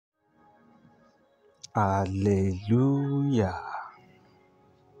Hallelujah.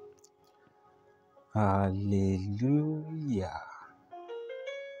 Hallelujah.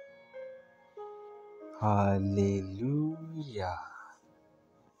 Hallelujah.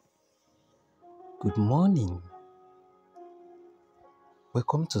 Good morning.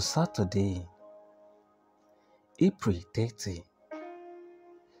 Welcome to Saturday, April 30,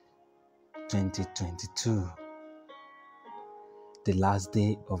 2022, the last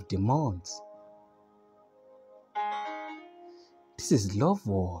day of the month. This is Love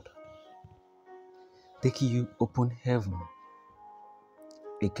World, taking you open heaven,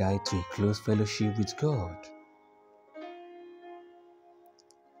 a guide to a close fellowship with God.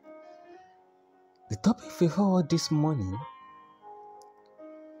 The topic for this morning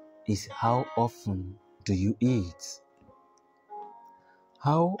is how often do you eat?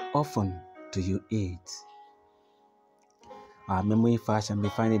 How often do you eat? Our memory verse can be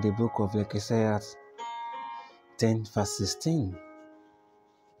found in the book of Ecclesiastes 10 verse 16.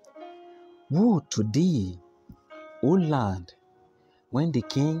 Woe to thee, O land, when the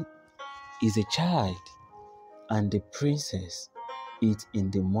king is a child and the princess eat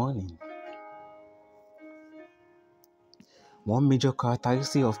in the morning. One major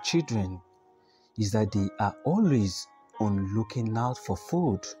characteristic of children is that they are always on looking out for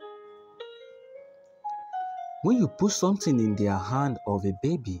food. When you put something in their hand of a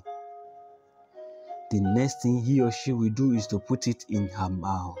baby, the next thing he or she will do is to put it in her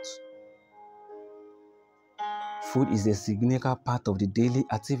mouth. Food is a significant part of the daily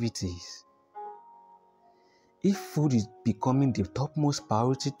activities. If food is becoming the topmost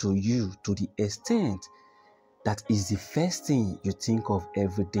priority to you to the extent that is the first thing you think of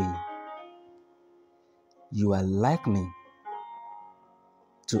every day, you are likely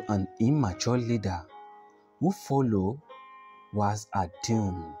to an immature leader who follow was a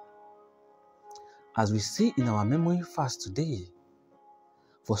doom. As we see in our memory verse today,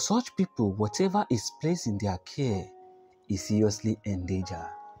 for such people, whatever is placed in their care is seriously endangered.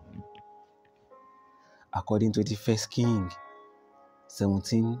 According to the 1 King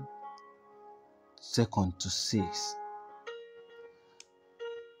 17, 2 to 6,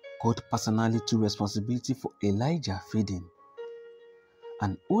 God personally took responsibility for Elijah feeding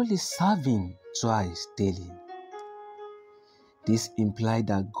and only serving twice daily. This implied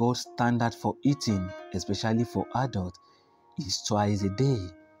that God's standard for eating, especially for adults, is twice a day.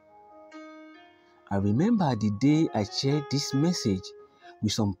 I remember the day I shared this message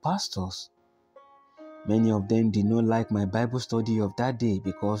with some pastors. Many of them did not like my Bible study of that day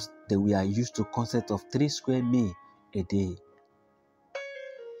because they were used to the concept of 3 square meals a day.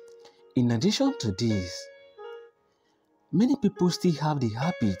 In addition to this, many people still have the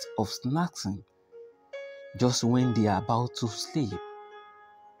habit of snacking just when they are about to sleep.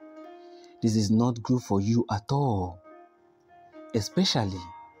 This is not good for you at all, especially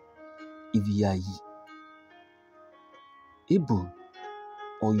if you are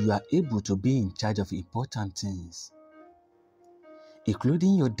able to be in charge of important things,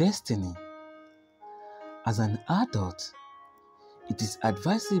 including your destiny. As an adult, it is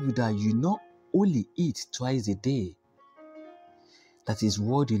advisable that you not only eat twice a day. That is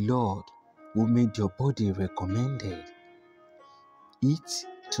what the Lord who made your body recommended. Eat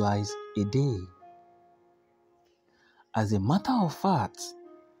twice a day. As a matter of fact,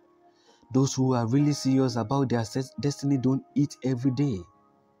 those who are really serious about their destiny don't eat every day.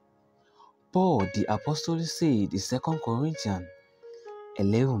 Paul the apostle said in 2 Corinthians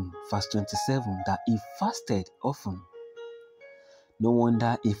 11 verse 27 that he fasted often. No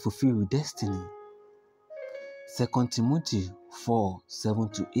wonder he fulfilled destiny. 2 Timothy 4, 7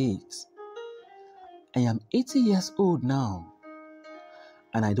 to 8. I am 80 years old now,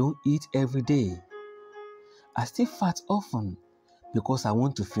 and I don't eat every day. I still fast often because I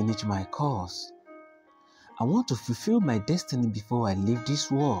want to finish my course. I want to fulfill my destiny before I leave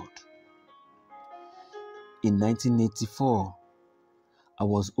this world. In 1984, I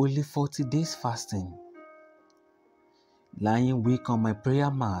was only 40 days fasting, lying weak on my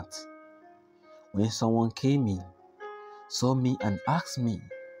prayer mat, when someone came in, saw me and asked me,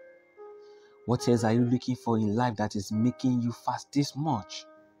 "What else are you looking for in life that is making you fast this much?"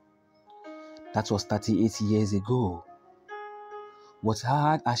 That was 38 years ago. What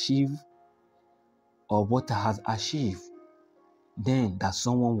I had achieved or what I had achieved then that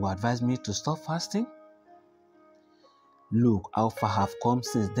someone would advise me to stop fasting? Look how far I have come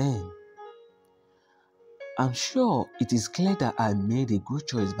since then. I'm sure it is clear that I made a good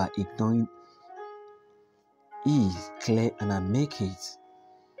choice by ignoring it, clear, and I make it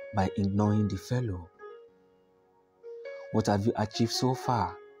by ignoring the fellow. What have you achieved so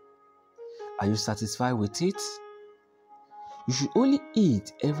far? Are you satisfied with it? You should only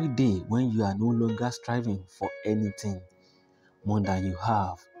eat every day when you are no longer striving for anything more than you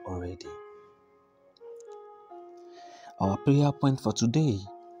have already. Our prayer point for today: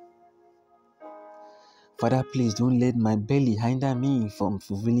 Father, please don't let my belly hinder me from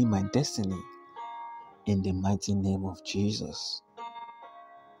fulfilling my destiny. In the mighty name of Jesus.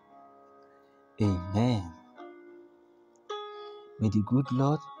 Amen. May the good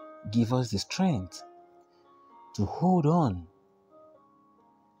Lord give us the strength to hold on.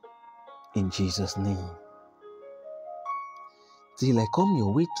 In Jesus' name. Till I come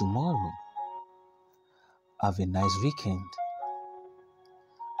your way tomorrow, have a nice weekend,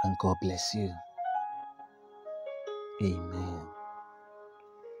 and God bless you. Amen.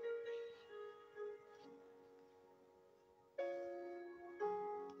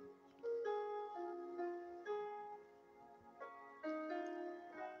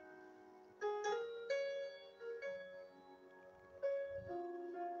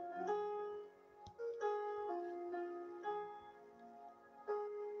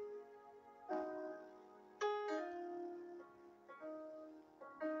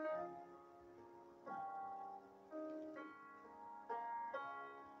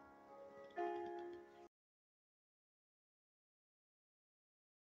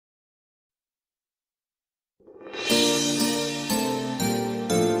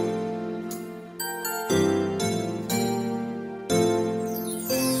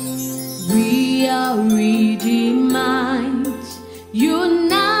 We are redeemed minds,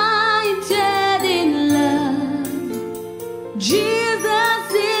 united in love.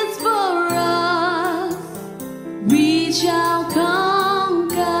 Jesus is for us, we shall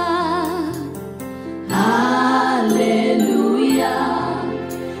conquer. Hallelujah,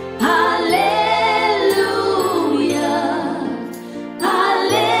 hallelujah,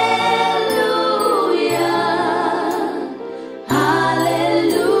 hallelujah,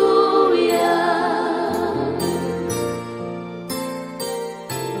 hallelujah.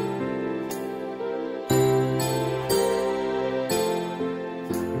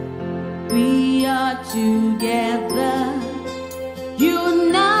 We are together,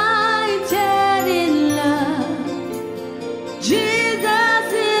 united in love.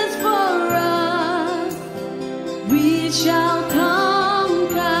 Jesus is for us, we shall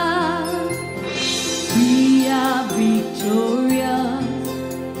conquer. We are victorious,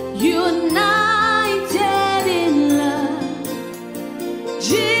 united in love.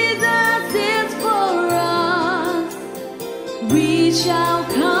 Jesus is for us, we shall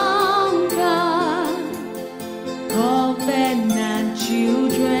conquer. Covenant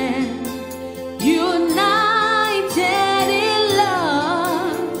children, united in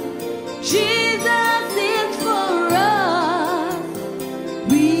love. Jesus is for us,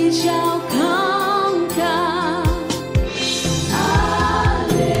 we shall conquer.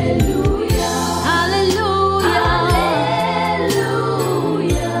 Hallelujah, hallelujah,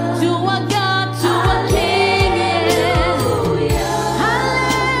 hallelujah. To our God, to our King, hallelujah,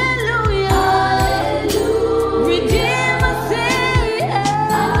 hallelujah. Redeemer say,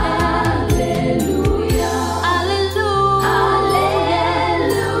 hallelujah,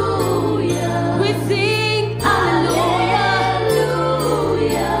 hallelujah. We sing hallelujah,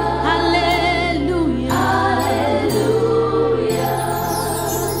 hallelujah, hallelujah.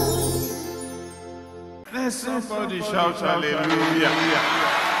 Let somebody shout hallelujah.